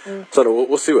 So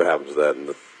we'll see what happens with that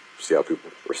and see how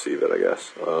people receive it. I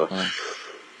guess.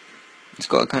 It's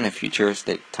got a kind of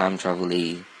futuristic time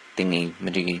travel-y thingy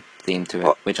majiggy theme to it,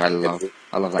 Oh, which I love.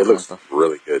 I love that It kind of looks stuff.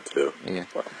 really good too. Yeah.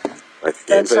 Like the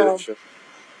That's gameplay. how- of the show.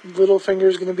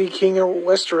 Littlefinger's gonna be king of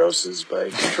Westeros by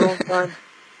controlling time.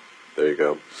 There you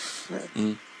go.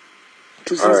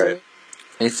 'Cause All he's right.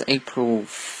 It's April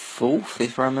 4th,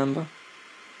 if I remember.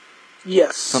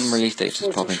 Yes. Some release dates just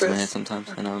Fourth pop and into my fifth. head sometimes,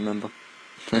 and I remember.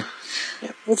 Yeah,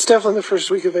 it's definitely the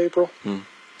first week of April.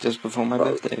 Just before my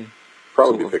Probably. birthday.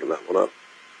 Probably Sort of. picking that one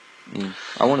up.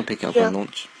 I want to pick it up Yeah. on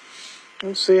launch.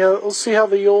 We'll see how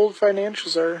the old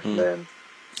financials are then.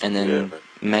 And then Yeah.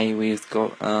 May we've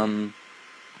got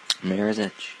Mirror's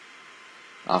Edge.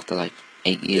 After like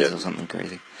 8 years Yeah. or something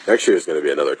crazy. Next year is going to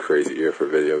be another crazy year for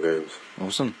video games.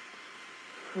 Awesome.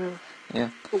 Yeah.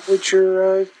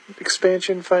 Witcher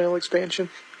expansion, final expansion.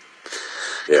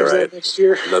 Yeah, Comes out right. next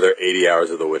year. Another 80 hours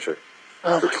of The Witcher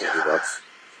Oh for my $20. god.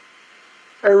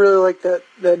 I really like that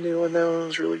new one. That one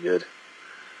was really good.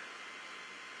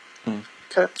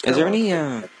 Is there any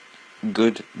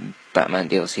good Batman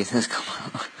DLC that's come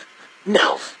out?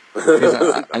 No.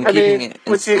 Because I'm I keeping mean, it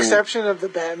with the installed. exception of the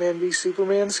Batman v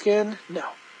Superman skin, no.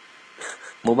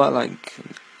 What about like,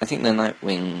 I think the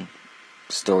Nightwing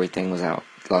story thing was out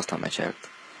last time I checked.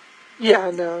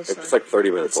 Yeah, no, it's It's not. like 30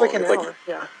 minutes It's long. like an it's hour. like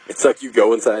Yeah. it's like you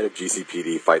go inside of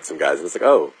GCPD, fight some guys, and it's like,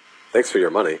 oh, thanks for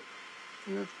your money.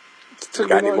 It took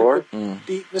Got me any longer more? to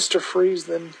beat Mr. Freeze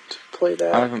than to play I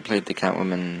that. haven't played the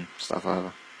Catwoman stuff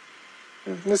either.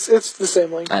 It's the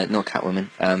same length. Not Catwoman,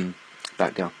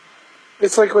 Batgirl.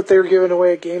 It's like what they were giving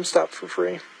away at GameStop for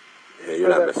free. Yeah, you're Or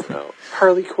not that missing out.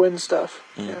 Harley Quinn stuff.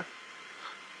 Yeah.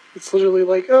 It's literally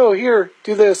like, oh, here,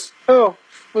 do this. Oh,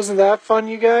 wasn't that fun,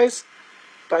 you guys?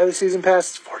 Buy the season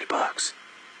pass, it's $40.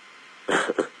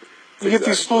 You get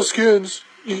these Exactly. full skins.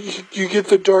 You get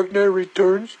the Dark Knight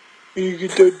Returns, and you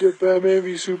get the Batman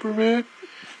v Superman,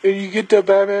 and you get the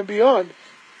Batman Beyond.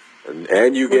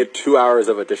 And you get 2 hours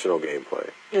of additional gameplay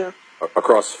Yeah.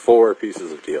 across 4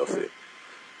 pieces of DLC.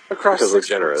 Across Because we're 6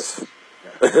 generous.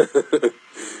 months.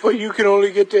 But you can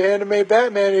only get to Anime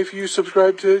Batman if you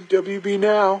subscribe to WB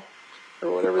Now,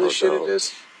 or whatever the Oh, shit no. it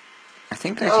is. I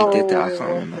think I actually did that, I can't I'm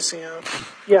remember. missing out.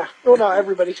 Yeah. Well, not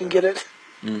everybody can get it.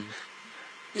 Mm. You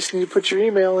just need to put your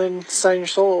email in, sign your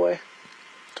soul away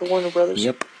to Warner Brothers.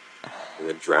 Yep. And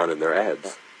then drown in their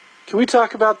ads. Can we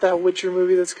talk about that Witcher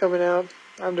movie that's coming out?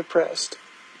 I'm depressed.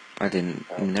 I didn't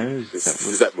know that Does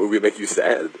was... that movie make you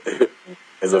sad?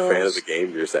 As No, a fan of it's- the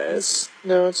game, you're sad? It's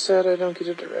sad I don't get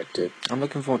it directed. I'm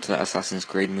looking forward to that Assassin's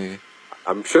Creed movie.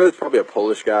 I'm sure there's probably a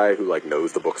Polish guy who like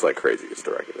knows the books like crazy is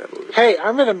directing that movie. Hey,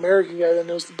 I'm an American guy that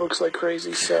knows the books like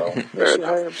crazy, so they should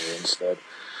hire me instead.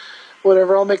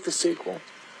 Whatever, I'll make the sequel.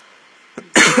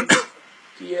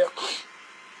 Yeah.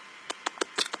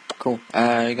 Cool.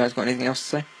 You guys got anything else to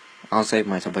say? I'll save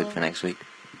my topic for next week.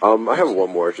 I have one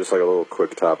more, just like a little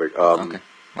quick topic. Okay.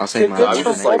 I'll save my That's topic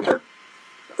from for next week. Walter.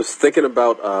 I was thinking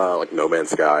about like No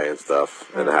Man's Sky and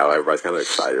stuff, and how everybody's kind of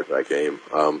excited for that game.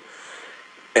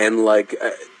 And like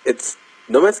it's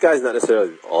No Man's Sky is not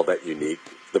necessarily all that unique.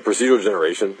 The procedural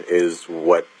generation is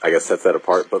what I guess sets that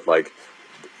apart. But like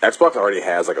Xbox already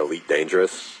has like Elite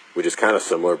Dangerous, which is kind of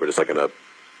similar, but it's like in a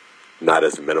not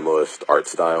as minimalist art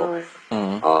style.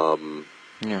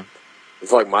 Yeah.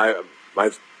 It's like my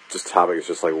just topic is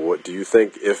just like, what do you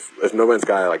think if No Man's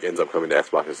Sky like ends up coming to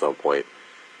Xbox at some point?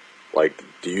 Like,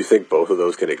 do you think both of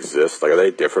those can exist? Like, are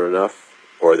they different enough,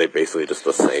 or are they basically just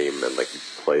the same and like you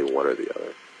play one or the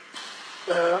other?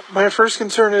 My first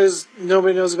concern is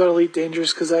nobody knows about Elite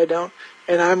Dangerous because I don't,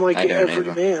 and I'm like I don't every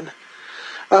either.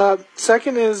 man.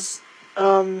 Second is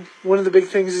one of the big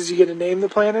things is you get to name the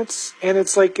planets, and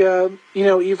it's like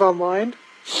EVE Online.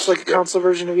 It's like a console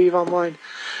version of EVE Online,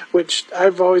 which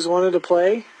I've always wanted to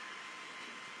play.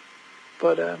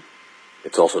 But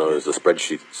It's also known as the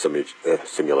spreadsheet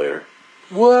simulator.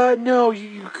 what? No,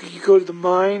 you go to the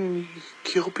mine and you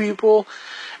kill people,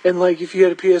 and like if you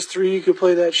had a PS3, you could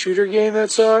play that shooter game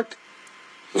that sucked.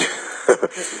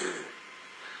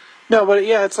 No, but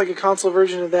yeah, it's like a console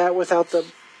version of that without the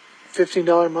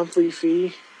 $15 monthly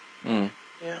fee.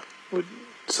 Yeah,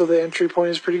 so the entry point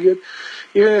is pretty good.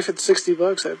 Even if it's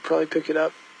 $60, I'd probably pick it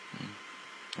up.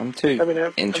 I'm too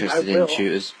interested I will. in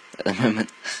shooters at the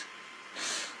moment.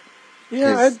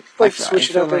 Yeah, 'Cause I'd like I to switch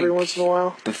it feel up every like once in a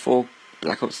while. Before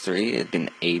Black Ops 3, it had been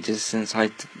ages since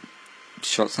I'd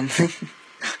shot something.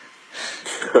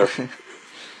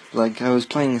 Like, I was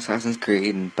playing Assassin's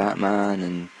Creed and Batman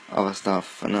and other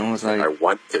stuff, and I was like, I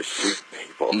want to shoot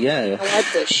people. yeah. I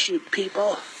like to shoot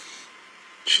people.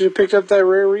 Should have picked up that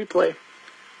rare replay.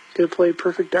 Could have played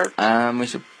Perfect Dark. I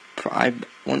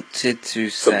wanted to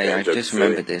say, I just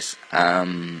remembered this.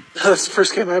 That's the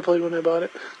first game I played when I bought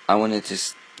it. I wanted to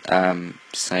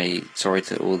say sorry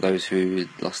to all those who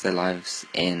lost their lives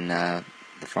in the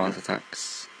France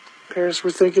attacks. Paris,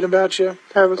 we're thinking about you.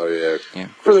 Oh yeah. Yeah.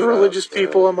 For the religious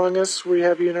people among us, we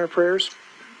have you in our prayers.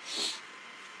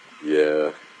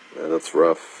 Yeah, that's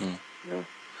rough. Yeah.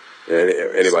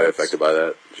 Anybody affected by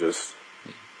that, just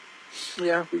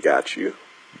Yeah. we got you.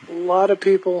 A lot of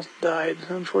people died,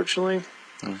 unfortunately.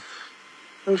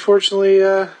 Unfortunately,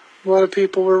 a lot of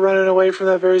people were running away from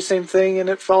that very same thing, and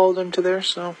it followed them to there,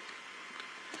 so...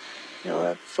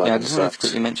 that fucking Yeah, I just wanted to sucks.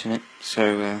 quickly mention it.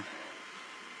 So,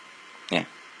 yeah.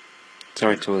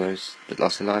 Sorry to all those that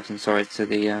lost their lives, and sorry to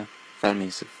the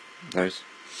families of those.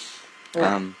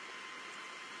 Yeah.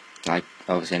 I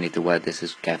obviously need to word this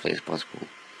as carefully as possible.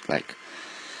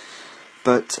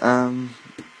 But,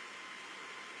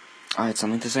 I had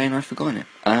something to say and I've forgotten it.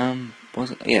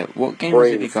 What games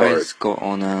have you guys got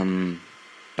on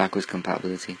backwards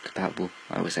compatible?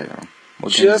 I always say that wrong.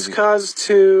 What games Just have you- Cause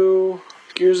 2,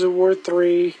 Gears of War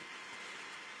 3.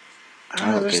 I don't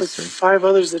know, like there's Gears like 3. 5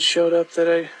 others that showed up that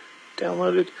I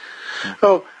downloaded.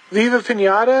 Oh, Viva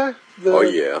Pinata, Oh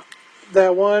yeah.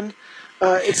 that one.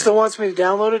 It still wants me to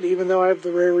download it, even though I have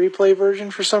the rare replay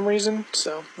version for some reason,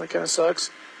 so that kind of sucks.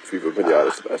 Viva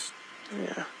Pinata's the best.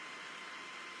 Yeah.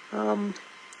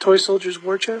 Toy Soldiers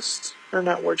War Chest? Or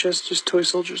not War Chest, just Toy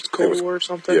Soldiers Cold War or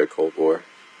something. Yeah, Cold War.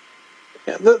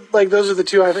 Yeah, those are the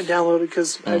two I haven't downloaded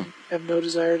because I have no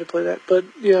desire to play that. But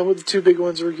yeah, with the two big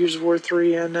ones were Gears of War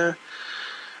 3 and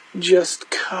Just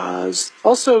Cause.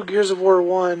 Also, Gears of War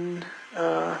 1,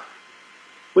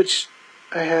 which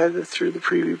I had through the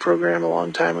preview program a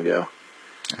long time ago.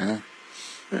 Uh-huh.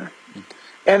 Yeah.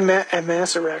 And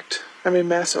Mass Effect.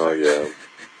 Mass Oh Effect.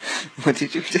 yeah. What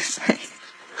did you just say?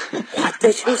 What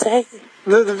did you say?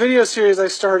 The video series I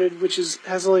started, which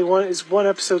has only one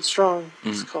episode strong.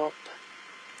 It's called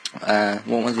What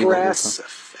ones you got? Grass Walter?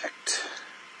 Effect.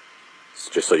 It's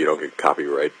just so you don't get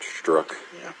copyright struck.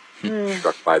 Yeah.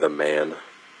 Struck by the man.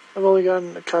 I've only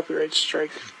gotten a copyright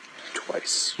strike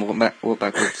twice. What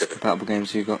backwards compatible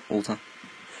games you got, Walter?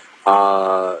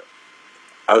 I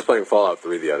was playing Fallout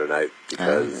 3 the other night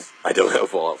because I don't have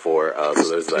Fallout 4, so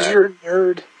there's Because that. you're a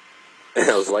nerd. And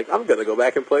I was like, I'm gonna go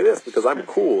back and play this because I'm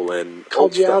cool and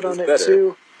Called old you stuff out is on it better.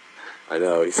 too. I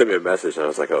know. He sent me a message and I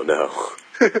was like, oh no.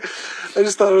 I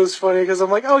just thought it was funny because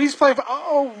I'm like, oh, he's playing.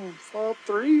 Fallout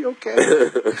 3? Okay.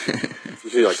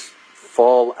 She's like,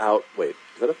 Fallout. Wait,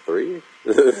 is that a 3?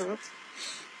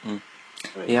 Yeah,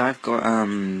 Yeah, I've got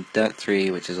Dirt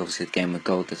 3, which is obviously the game of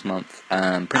gold this month.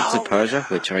 Prince of Persia,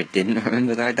 which I didn't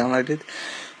remember that I downloaded.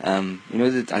 I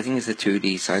think it's a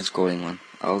 2D side-scrolling one.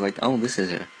 I was like, oh, this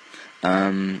is it.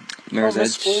 Mirror's Edge,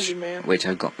 Explosion, man. which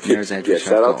I've got. Mirror's Edge, Yeah, which I've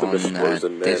shout got out to on Miss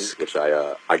Explosion, man, disc. which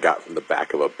I got from the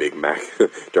back of a Big Mac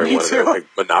during Me one of their too. like,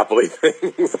 Monopoly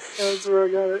things. That's where I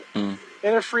got it. Mm.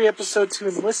 And a free episode to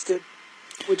Enlisted,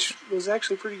 which was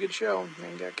actually a pretty good show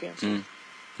and got canceled.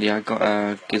 Yeah, I got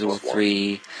Gears of War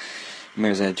 3,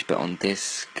 Mirror's Edge, but on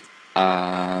disc.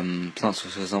 Plants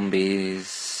vs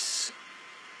Zombies.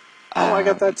 I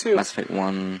got that too. Mass Effect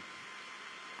 1.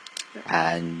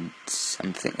 And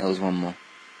I think there was one more,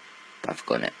 but I've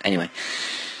forgotten it. Anyway,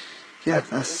 yeah,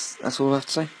 that's all I have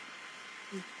to say.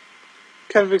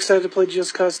 Kind of excited to play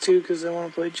Just Cause 2 because I want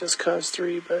to play Just Cause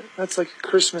 3, but that's like a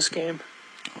Christmas game.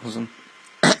 Awesome.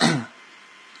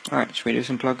 Alright, should we do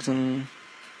some plugs and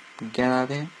get out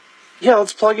of here? Yeah,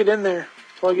 let's plug it in there.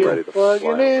 Plug it Ready to plug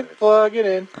fly it in, away. plug it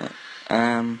in.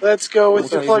 Let's go with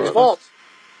what the was plugs that? vault.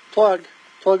 Plug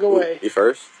away. Me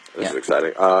first? This is Yeah.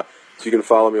 exciting. So you can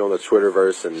follow me on the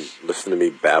Twitterverse and listen to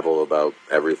me babble about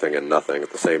everything and nothing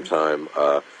at the same time.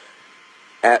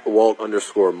 At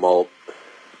Walt_Malt.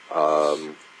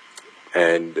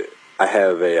 And I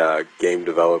have a game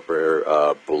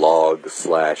developer blog /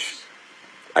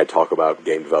 I talk about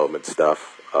game development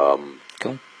stuff.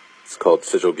 Cool. It's called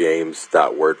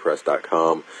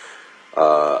sigilgames.wordpress.com.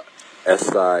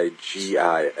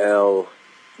 SIGIL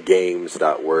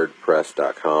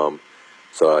games.wordpress.com.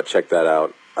 So check that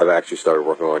out. I've actually started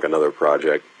working on like another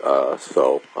project,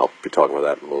 so I'll be talking about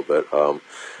that in a little bit.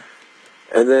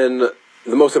 And then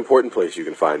the most important place you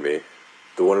can find me,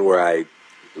 the one where I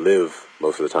live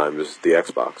most of the time, is the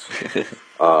Xbox.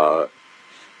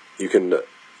 You can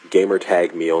gamer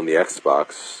tag me on the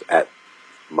Xbox at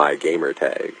my gamer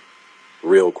tag,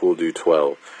 Real Cool Dude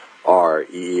 12,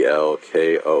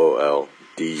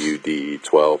 REELKOOLDUD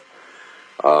 12.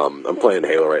 I'm playing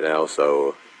Halo right now,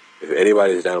 so if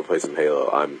anybody's down to play some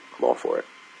Halo, I'm all for it.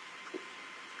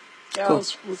 Yeah, Cool.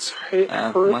 let's hurry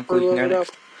Michael, you can go it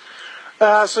next.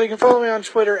 up. So you can follow me on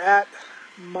Twitter at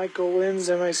Michael Linz,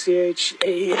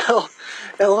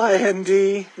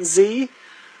 MICHAELLINDZ.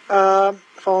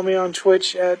 Follow me on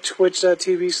Twitch at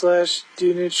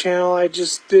twitch.tv/DoNewsChannel. I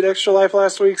just did Extra Life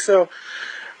last week, so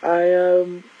I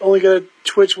only got to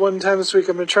Twitch one time this week.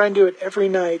 I'm going to try and do it every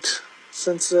night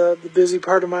since the busy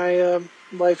part of my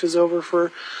life is over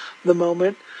for the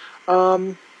moment.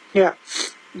 Yeah,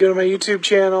 go to my YouTube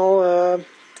channel,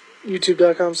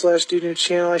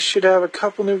 youtube.com/DoNewsChannel. I should have a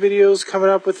couple new videos coming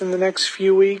up within the next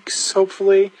few weeks,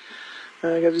 hopefully.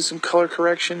 I got to do some color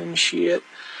correction and shit.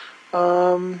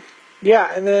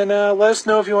 Yeah, and then let us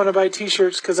know if you want to buy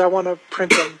t-shirts, because I want to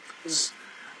print them. 'Cause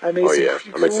I made some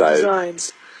I'm cool excited.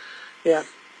 designs. Yeah.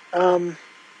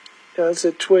 That's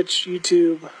at Twitch,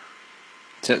 YouTube.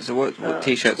 So what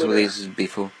t-shirts will Twitter. these be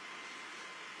for?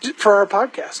 For our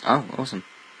podcast. Oh, awesome.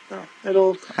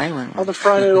 It'll on the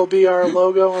front it'll be our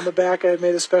logo. On the back I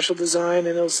made a special design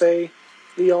and it'll say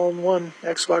the all-in-one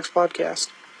Xbox podcast.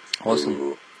 Awesome.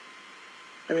 Ooh,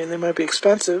 I mean, they might be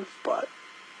expensive, but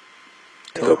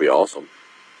it'll be awesome.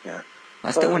 yeah.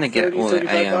 I still want to get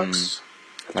 35 bucks.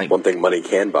 like One thing money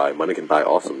can buy. Money can buy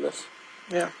awesomeness.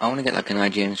 Yeah. I want to get like an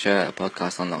IGN shirt, a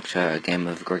podcast unlocked shirt, a Game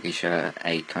of Groggy shirt,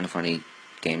 a Kind of Funny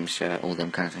Games shirt, all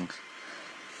them kind of things.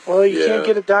 Well, you Yeah. can't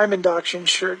get a Diamond Auction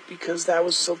shirt because that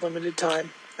was a limited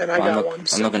time, and I got one.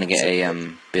 I'm not going to get a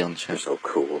Beyond You're shirt. so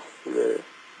cool. Yeah.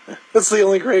 That's the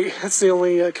only great. That's the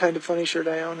only Kind of Funny shirt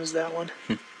I own is that one.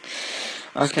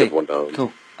 Okay, Good one down.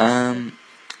 cool.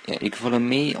 Yeah, you can follow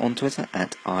me on Twitter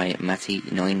at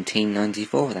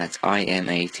imatty1994. That's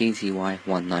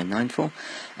IMATTY1994.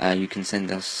 You can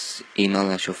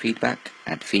email us your feedback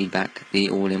at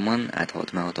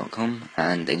feedbacktheallinone@hotmail.com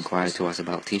and inquire to us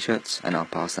about t-shirts, and I'll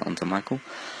pass that on to Michael.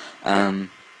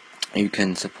 You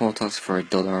can support us for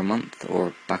 $1 a month,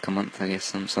 or back a month, I guess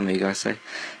some of you guys say.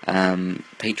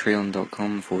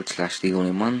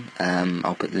 Patreon.com/theallinone.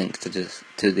 I'll put the link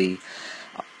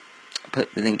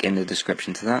put the link in the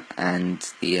description to that,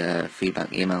 and the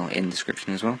feedback email in the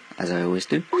description as well, as I always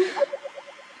do.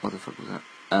 What the fuck was that?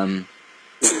 That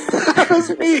was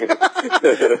me. That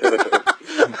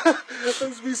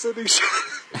was me sending shit.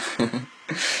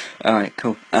 Alright,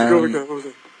 cool.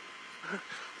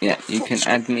 Yeah, you can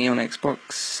add me on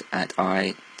Xbox at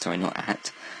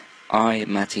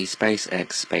imatty space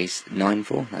x space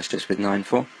 94. That's just with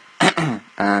 94. You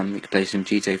can play some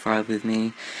GTA 5 with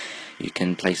me. You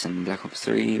can play some Black Ops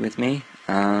 3 with me,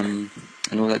 and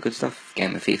all that good stuff.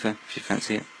 Game of FIFA, if you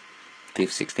fancy it.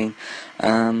 FIFA 16.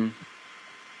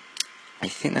 I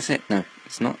think that's it. No,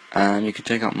 it's not. You can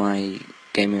check out my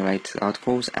gaming-related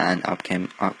articles and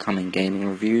upcoming gaming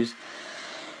reviews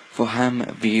for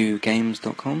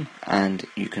hamviewgames.com, and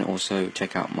you can also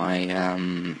check out my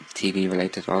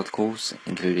TV-related articles,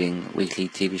 including weekly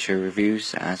TV show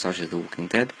reviews, such as The Walking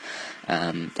Dead.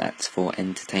 That's for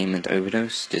Entertainment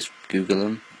Overdose. Just Google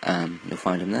them, you'll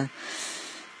find them there.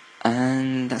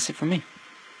 And that's it from me.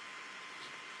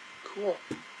 Cool.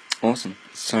 Awesome.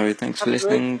 So thanks for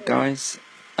listening, guys.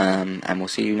 And we'll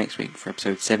see you next week for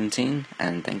episode 17.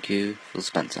 And thank you, Phil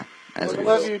Spencer. As I always.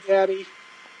 love you, Daddy.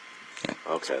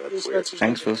 Okay, that's Phil weird. Spencer's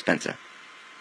Thanks, Phil Spencer.